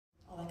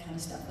kind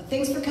of stuff. But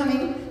thanks for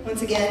coming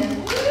once again.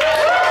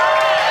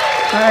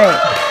 All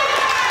right.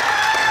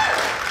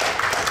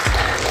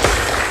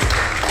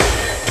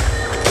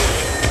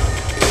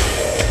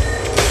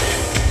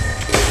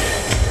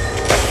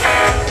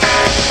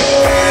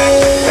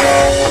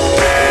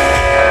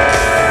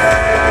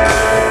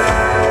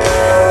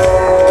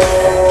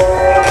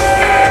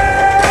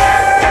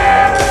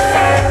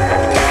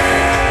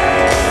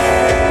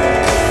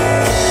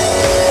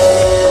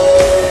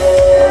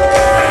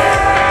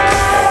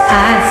 I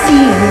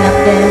see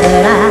nothing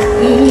but I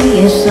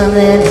hear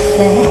something to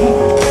say.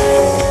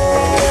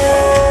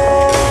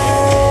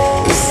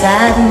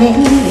 Beside me,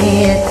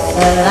 it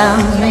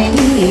surrounds me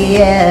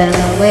in a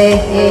way.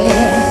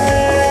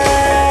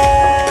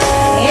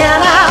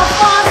 And I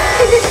want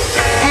to,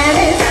 and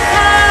it's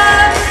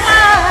time.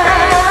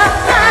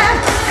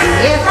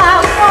 Yes, I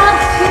want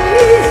to,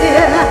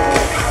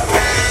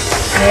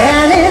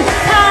 and it's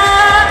time.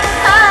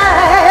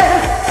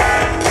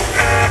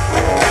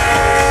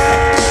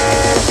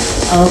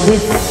 Oh,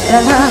 with a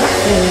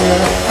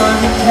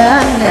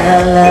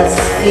fundamental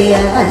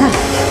sphere,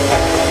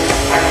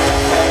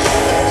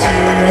 to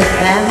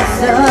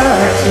advance or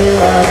to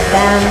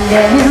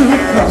abandon, the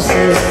course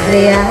is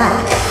clear.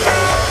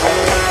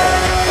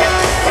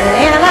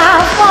 And I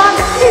want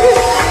to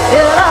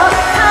build up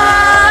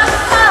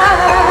eyes.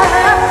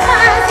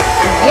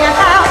 Yes,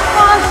 I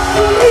want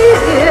to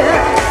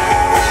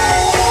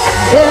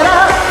build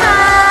up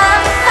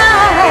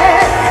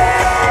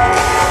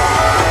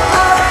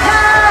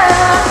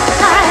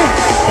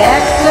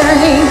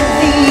echoing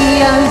the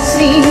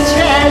unseen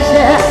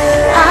treasure.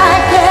 I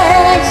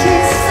can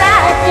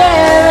exercise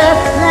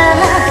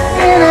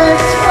in a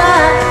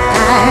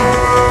twilight,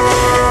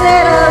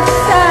 little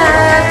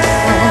side.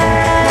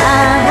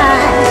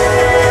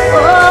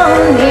 Oh,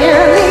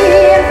 nearly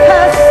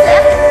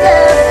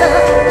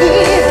imperceptible,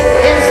 it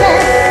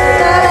isn't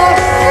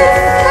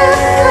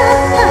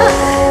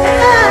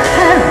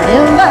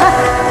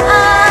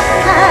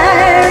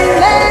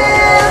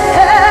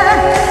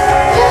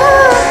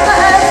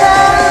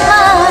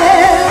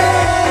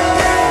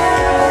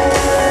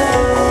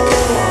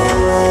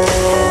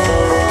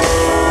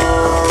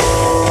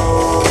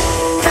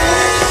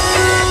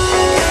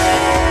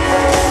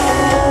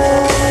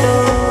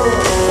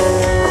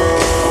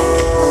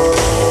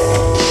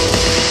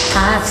I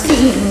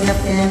see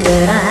nothing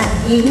but I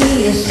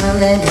hear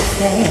something to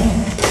say.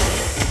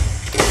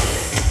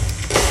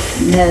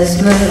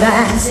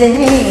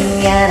 Mesmerizing,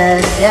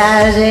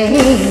 energizing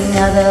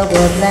other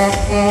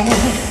woodland.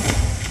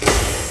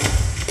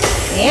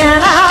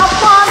 And I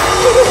want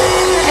to,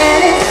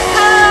 and it's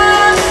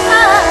time.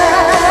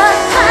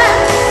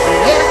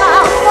 Yes, I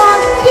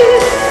want to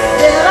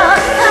build up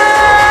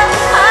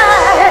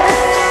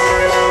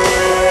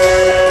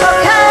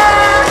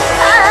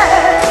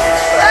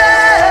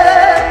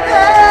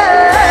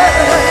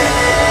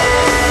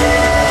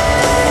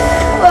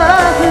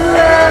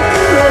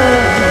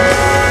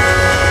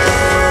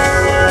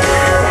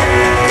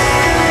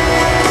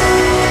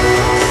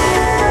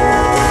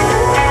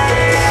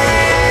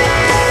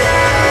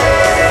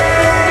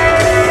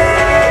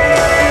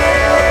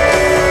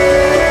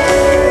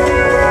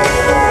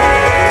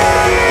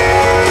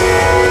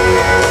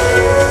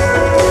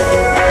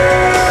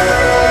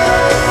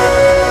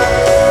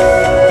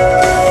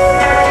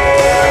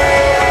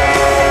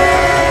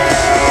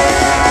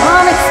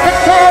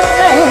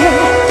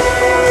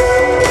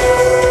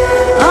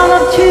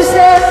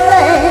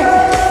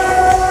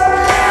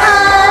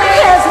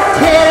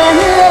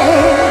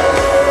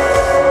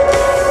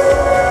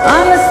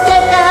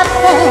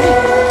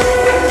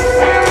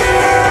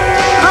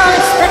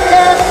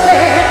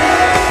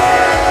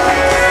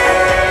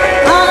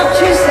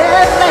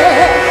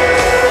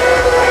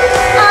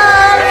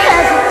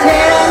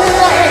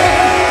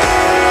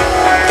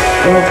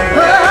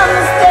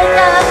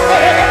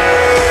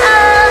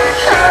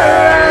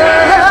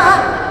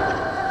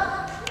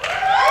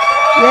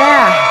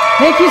Yeah,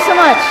 thank you so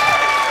much.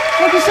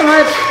 Thank you so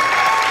much.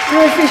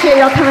 Really appreciate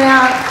y'all coming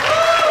out.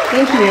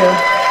 Thank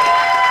you.